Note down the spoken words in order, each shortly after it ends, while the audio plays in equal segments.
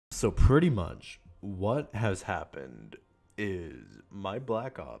So pretty much what has happened is my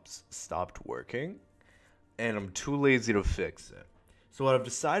Black Ops stopped working and I'm too lazy to fix it. So what I've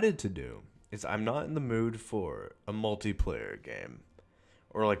decided to do is I'm not in the mood for a multiplayer game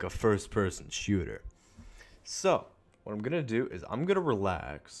or like a first person shooter. So what I'm going to do is I'm going to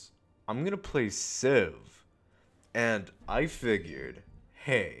relax. I'm going to play Civ. And I figured,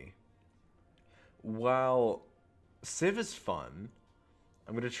 hey, while Civ is fun,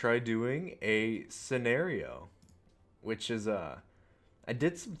 I'm going to try doing a scenario, which is, I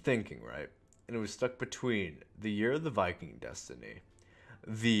did some thinking, right? And it was stuck between the Year of the Viking Destiny,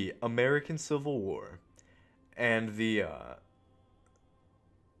 the American Civil War, and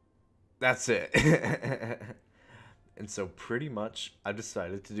that's it. And so pretty much I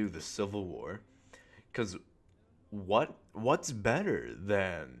decided to do the Civil War, because what's better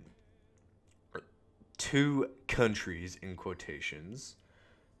than two countries, in quotations,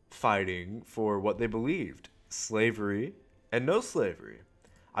 fighting for what they believed, slavery and no slavery.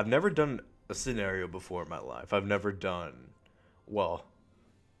 I've never done a scenario before in my life. I've never done, well,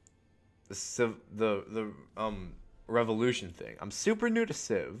 the revolution thing. I'm super new to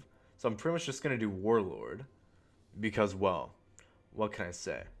Civ, so I'm pretty much just gonna do warlord because, well, what can I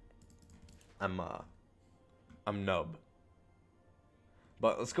say? I'm nub.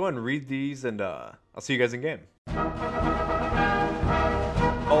 But let's go ahead and read these, and I'll see you guys in game.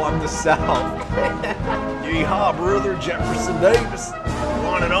 Oh, I'm the South. Yeehaw, brother, Jefferson Davis,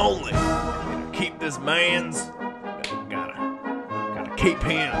 one and only. Keep this man's. Gotta keep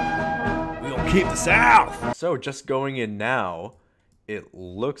him. We gonna keep the South. So just going in now, it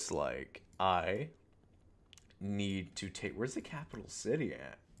looks like I need to take. Where's the capital city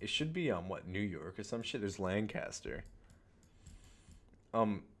at? It should be what, New York or some shit. There's Lancaster.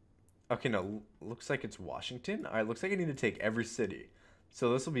 Okay, no, looks like it's Washington. All right, looks like I need to take every city.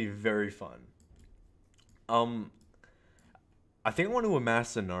 So this will be very fun. I think I want to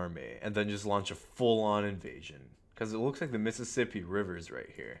amass an army and then just launch a full-on invasion, because it looks like the Mississippi River is right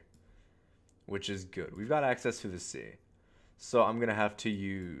here, which is good. We've got access to the sea. So I'm going to have to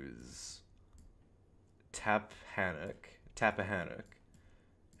use Tappahannock,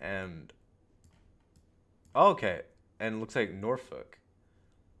 and okay, and it looks like Norfolk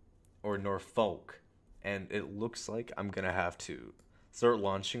or Norfolk, and it looks like I'm gonna have to start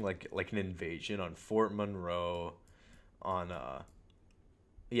launching like an invasion on Fort Monroe, on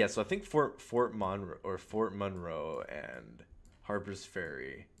yeah. So I think Fort Monroe and Harper's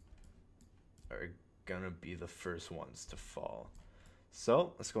Ferry are gonna be the first ones to fall.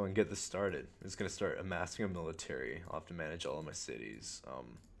 So let's go and get this started. I'm just gonna start amassing a military. I'll have to manage all of my cities.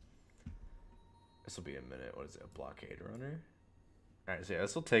 This will be a minute. What is it? A blockade runner? Alright, so yeah,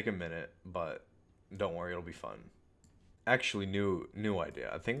 this will take a minute, but don't worry, it'll be fun. Actually, new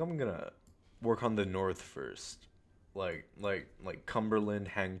idea. I think I'm gonna work on the north first. Like Cumberland,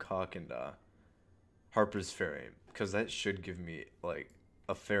 Hancock, and Harper's Ferry. Because that should give me like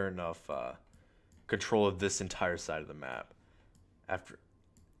a fair enough control of this entire side of the map.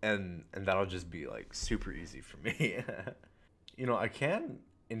 And that'll just be like super easy for me. You know, I can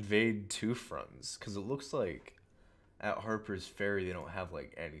invade two fronts, because it looks like at Harper's Ferry they don't have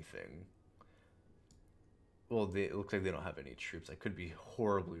like anything. Well, it looks like they don't have any troops. I could be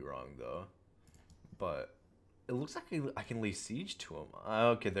horribly wrong though, but it looks like I can lay siege to them.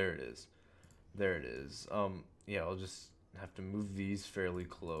 Okay, there it is. Yeah, I'll just have to move these fairly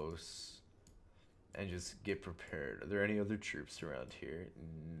close and just get prepared. Are there any other troops around here?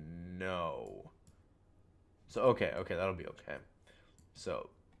 No. So okay, that'll be okay. So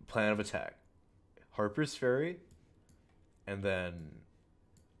plan of attack: Harper's Ferry, and then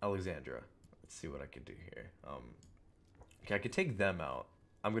Alexandria. Let's see what I can do here. Okay, I could take them out.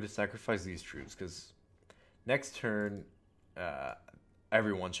 I'm gonna sacrifice these troops because next turn,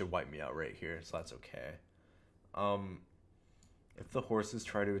 everyone should wipe me out right here, so that's okay. If the horses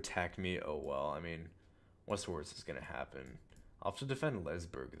try to attack me, oh well. I mean, what's the worst is gonna happen? I'll have to defend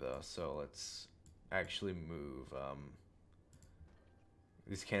Lesburg though, so let's actually move.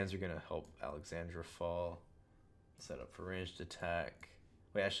 These cannons are gonna help Alexandria fall. Set up for ranged attack.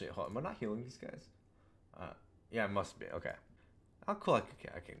 Wait, actually, hold on. Am I not healing these guys? Yeah, I must be. Okay. Oh, cool. I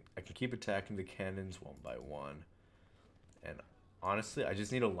can keep attacking the cannons one by one. And honestly, I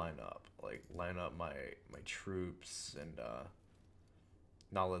just need to line up my troops and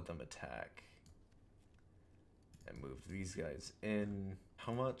not let them attack. And move these guys in.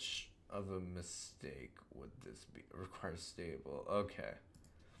 How much of a mistake would this be? It requires stable. Okay.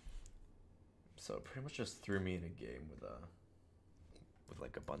 So it pretty much just threw me in a game with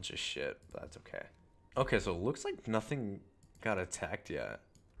like a bunch of shit, but that's okay. Okay, so it looks like nothing got attacked yet.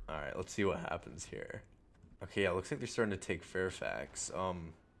 Alright, let's see what happens here. Okay, yeah, looks like they're starting to take Fairfax.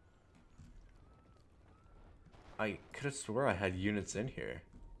 I could have swore I had units in here.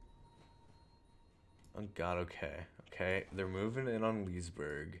 Oh god, okay. Okay, they're moving in on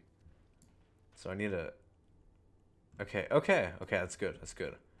Leesburg. So I need a... Okay, that's good, that's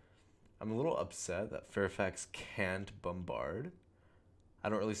good. I'm a little upset that Fairfax can't bombard. I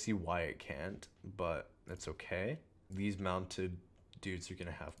don't really see why it can't, but it's okay. These mounted dudes are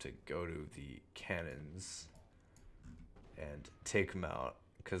gonna have to go to the cannons and take them out,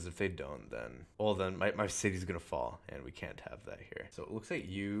 because if they don't, then well, then my city's gonna fall, and we can't have that here. So it looks like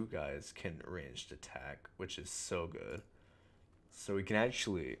you guys can ranged attack, which is so good. So we can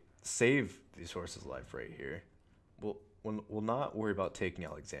actually save these horses' life right here. We'll not worry about taking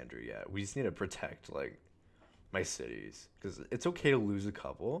Alexandria yet. We just need to protect like my cities, because it's okay to lose a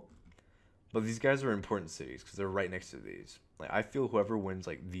couple, but these guys are important cities because they're right next to these. Like I feel whoever wins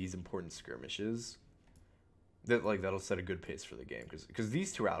like these important skirmishes, that like that'll set a good pace for the game, because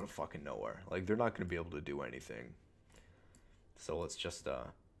these two are out of fucking nowhere. Like they're not gonna be able to do anything. So let's just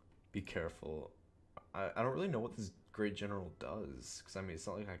be careful. I don't really know what this great general does, because I mean it's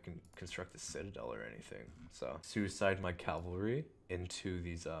not like I can construct a citadel or anything. So suicide my cavalry into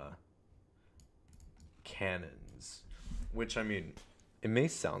these cannons, which I mean it may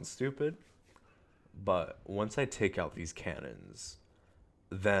sound stupid, but once I take out these cannons,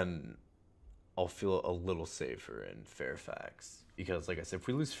 then I'll feel a little safer in Fairfax, because like I said, if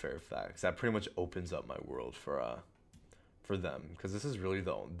we lose Fairfax, that pretty much opens up my world for them, because this is really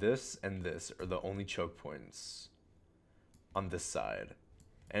this and this are the only choke points on this side.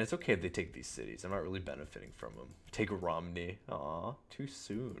 And it's okay if they take these cities. I'm not really benefiting from them. Take Romney. Aw, too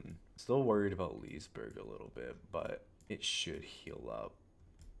soon. Still worried about Leesburg a little bit, but it should heal up.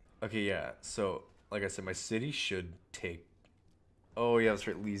 Okay, yeah, so like I said, my city should take... Oh yeah, that's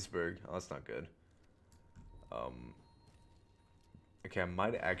right, Leesburg. Oh, that's not good. Okay, I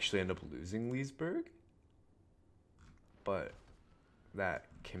might actually end up losing Leesburg, but that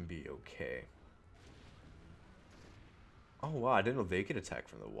can be okay. Oh wow, I didn't know they could attack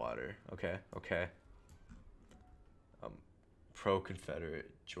from the water. Okay. Pro-Confederate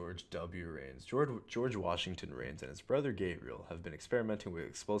George W. Rains. George Washington Rains and his brother Gabriel have been experimenting with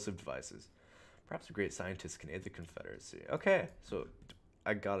explosive devices. Perhaps a great scientist can aid the Confederacy. Okay, so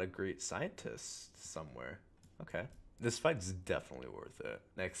I got a great scientist somewhere. Okay. This fight's definitely worth it.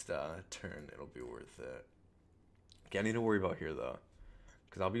 Next turn, it'll be worth it. Okay, I need to worry about here, though,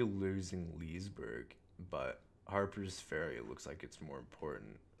 because I'll be losing Leesburg, but Harper's Ferry looks like it's more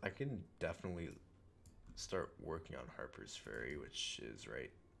important. I can definitely start working on Harper's Ferry, which is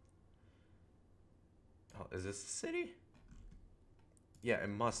right... Oh, is this the city? Yeah, it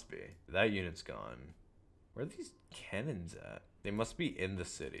must be. That unit's gone. Where are these cannons at? They must be in the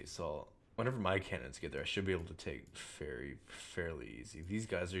city, so whenever my cannons get there, I should be able to take Ferry fairly easy. These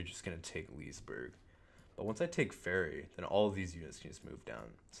guys are just going to take Leesburg. But once I take Ferry, then all of these units can just move down.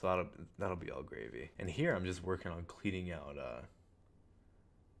 So that'll be all gravy. And here I'm just working on cleaning out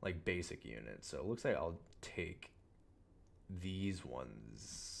like basic units. So it looks like I'll take these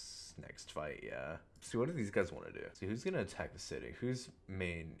ones next fight, yeah. See, what do these guys want to do? See, who's going to attack the city? Who's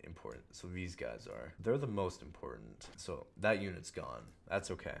main important? So these guys are. They're the most important. So that unit's gone.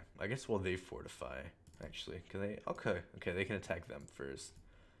 That's okay. I guess while they fortify, actually. Can they? Okay, they can attack them first.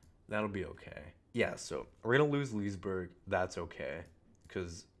 That'll be okay. Yeah, so we're going to lose Leesburg. That's okay,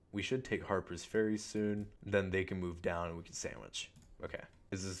 because we should take Harper's Ferry soon. Then they can move down and we can sandwich. Okay.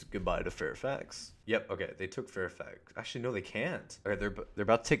 Is this goodbye to Fairfax? Yep, okay, they took Fairfax. Actually, no, they can't. Okay, they're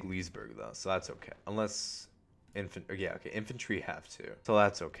about to take Leesburg, though, so that's okay. Unless infantry have to. So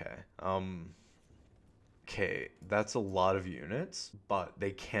that's okay. Okay, that's a lot of units, but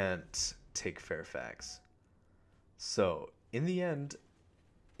they can't take Fairfax. So, in the end,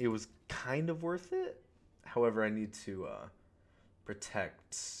 it was kind of worth it. However, I need to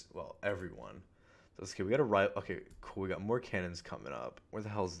protect, well, everyone. So, okay, we got to right. Okay, cool. We got more cannons coming up. Where the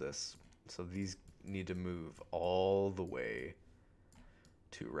hell is this? So these need to move all the way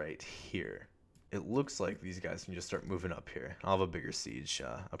to right here. It looks like these guys can just start moving up here. I'll have a bigger siege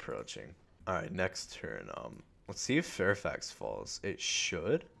approaching. All right, next turn. Let's see if Fairfax falls. It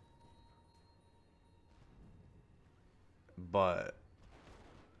should. But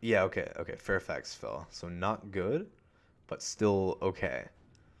yeah, okay. Fairfax fell. So not good, but still okay.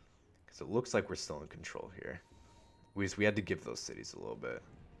 Because it looks like we're still in control here. We had to give those cities a little bit.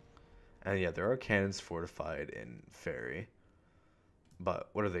 And yeah, there are cannons fortified in Ferry. But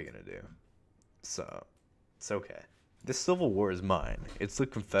what are they going to do? So, it's okay. This Civil War is mine. It's the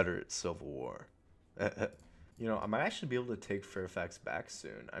Confederate Civil War. You know, I might actually be able to take Fairfax back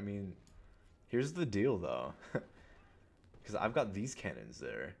soon. I mean, here's the deal, though. Because I've got these cannons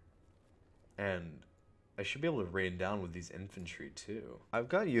there. And I should be able to rain down with these infantry, too. I've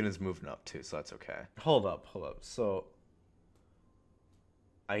got units moving up, too, so that's okay. Hold up. So,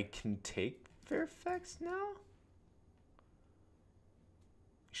 I can take Fairfax now?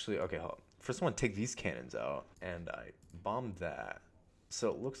 Actually, okay, hold on. First I want to take these cannons out, and I bombed that. So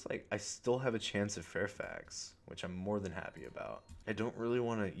it looks like I still have a chance at Fairfax, which I'm more than happy about. I don't really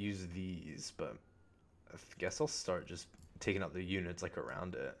want to use these, but I guess I'll start just taking out the units like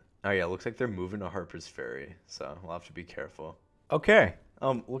around it. Oh yeah, looks like they're moving to Harper's Ferry, so we'll have to be careful. Okay,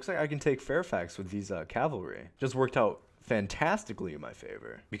 looks like I can take Fairfax with these cavalry. Just worked out fantastically in my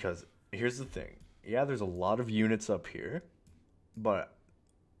favor. Because here's the thing. Yeah, there's a lot of units up here, but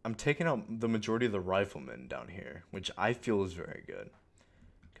I'm taking out the majority of the riflemen down here, which I feel is very good.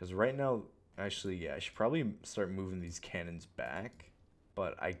 Because right now, actually, yeah, I should probably start moving these cannons back.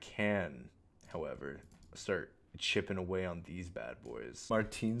 But I can, however, start chipping away on these bad boys.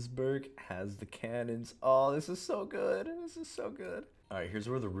 Martinsburg has the cannons. Oh, this is so good. This is so good. All right, here's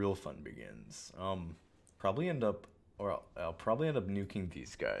where the real fun begins. Probably end up, or I'll probably end up nuking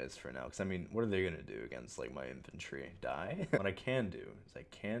these guys for now. Because, I mean, what are they going to do against, like, my infantry? Die? What I can do is I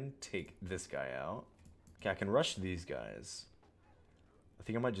can take this guy out. Okay, I can rush these guys. I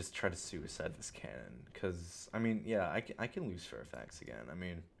think I might just try to suicide this cannon. Because, I mean, yeah, I can lose Fairfax again. I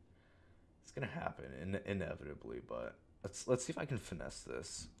mean, it's going to happen inevitably. But let's see if I can finesse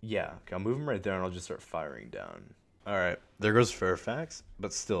this. Yeah, okay, I'll move him right there and I'll just start firing down. All right, there goes Fairfax.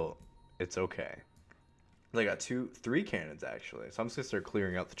 But still, it's okay. They got 3 cannons, actually. So I'm just going to start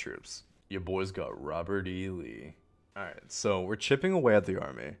clearing out the troops. Your boys got Robert E. Lee. Alright, so we're chipping away at the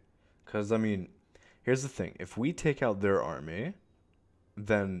army. Because, I mean, here's the thing. If we take out their army,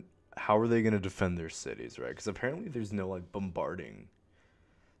 then how are they going to defend their cities, right? Because apparently there's no, like, bombarding.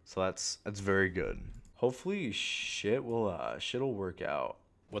 So that's very good. Hopefully shit'll work out.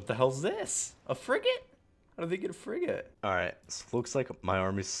 What the hell's this? A frigate? How did they get a frigate? Alright, so looks like my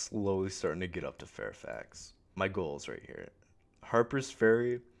army's slowly starting to get up to Fairfax. My goals right here. Harper's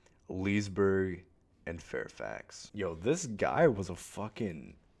Ferry, Leesburg, and Fairfax. Yo, this guy was a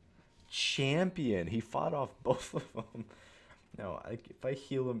fucking champion. He fought off both of them. No, if I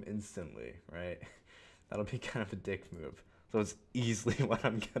heal him instantly, right? That'll be kind of a dick move. So it's easily what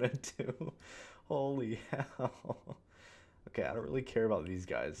I'm gonna do. Holy hell. Okay, I don't really care about these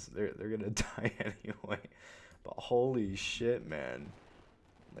guys. They're gonna die anyway. But holy shit, man.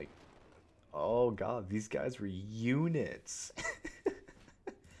 Like, oh god, these guys were units.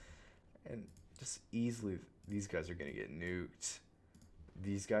 And just easily, these guys are gonna get nuked.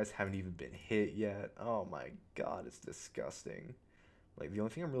 These guys haven't even been hit yet. Oh my god, it's disgusting. Like, the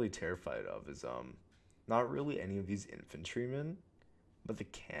only thing I'm really terrified of is, not really any of these infantrymen, but the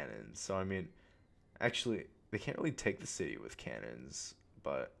cannons. So, I mean, actually, they can't really take the city with cannons,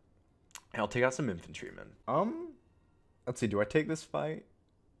 but I'll take out some infantrymen. Let's see, do I take this fight?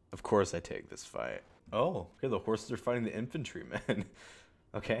 Of course I take this fight. Oh, okay, the horses are fighting the infantrymen.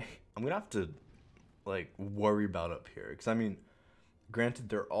 Okay, I'm gonna have to, like, worry about up here. Because, I mean, granted,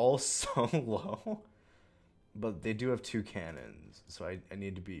 they're all so low, but they do have 2 cannons. So I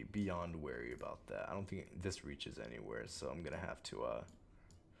need to be beyond wary about that. I don't think this reaches anywhere, so I'm gonna have to,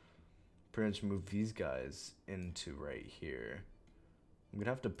 pretty much move these guys into right here. I'm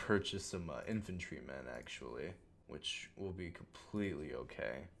gonna have to purchase some infantrymen, actually, which will be completely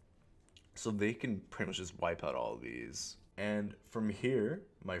okay. So they can pretty much just wipe out all these. And from here,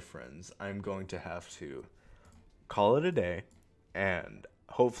 my friends, I'm going to have to call it a day, and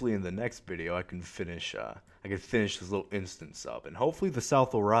hopefully in the next video I can finish this little instance up, and hopefully the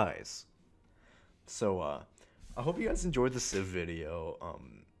South will rise. So I hope you guys enjoyed the Civ video.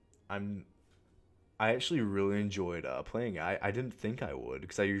 I actually really enjoyed playing. I didn't think I would,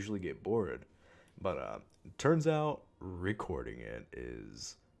 because I usually get bored, but turns out recording it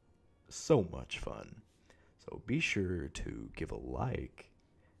is so much fun. So be sure to give a like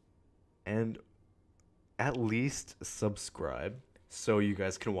and at least subscribe so you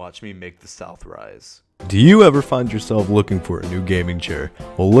guys can watch me make the South rise. Do you ever find yourself looking for a new gaming chair?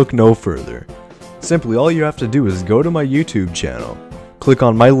 Well, look no further. Simply all you have to do is go to my YouTube channel, click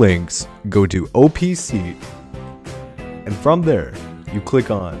on my links, go to OP Seat, and from there, you click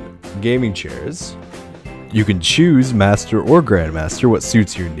on gaming chairs. You can choose Master or Grandmaster, what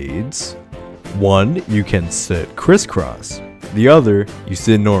suits your needs. One, you can sit crisscross. The other, you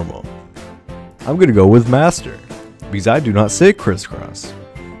sit normal. I'm gonna go with Master, because I do not sit crisscross.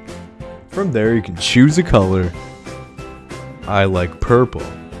 From there, you can choose a color. I like purple.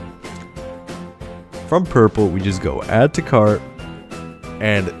 from purple, we just go add to cart,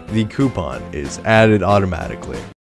 and the coupon is added automatically.